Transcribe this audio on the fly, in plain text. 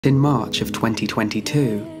In March of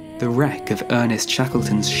 2022, the wreck of Ernest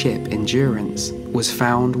Shackleton's ship Endurance was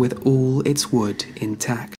found with all its wood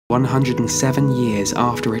intact, 107 years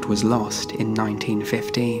after it was lost in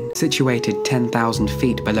 1915. Situated 10,000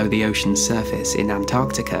 feet below the ocean's surface in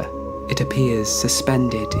Antarctica, it appears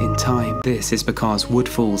suspended in time. This is because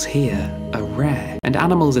woodfalls here are rare, and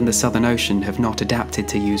animals in the Southern Ocean have not adapted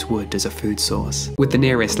to use wood as a food source. With the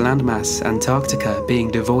nearest landmass, Antarctica, being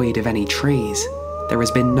devoid of any trees, there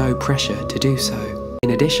has been no pressure to do so.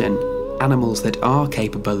 In addition, animals that are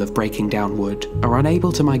capable of breaking down wood are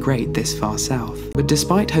unable to migrate this far south. But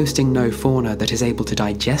despite hosting no fauna that is able to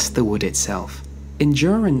digest the wood itself,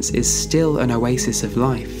 Endurance is still an oasis of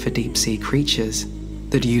life for deep-sea creatures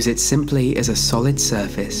that use it simply as a solid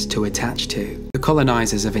surface to attach to. The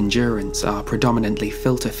colonizers of Endurance are predominantly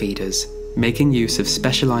filter feeders, making use of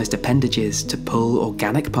specialized appendages to pull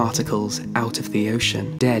organic particles out of the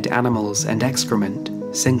ocean, dead animals and excrement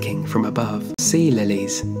sinking from above. Sea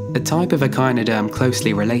lilies, a type of echinoderm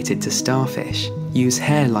closely related to starfish, use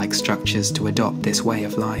hair-like structures to adopt this way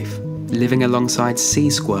of life, living alongside sea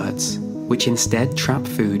squirts, which instead trap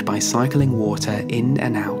food by cycling water in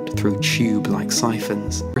and out through tube-like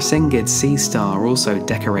siphons. Resinged's sea star also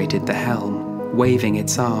decorated the helm, waving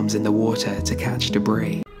its arms in the water to catch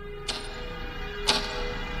debris.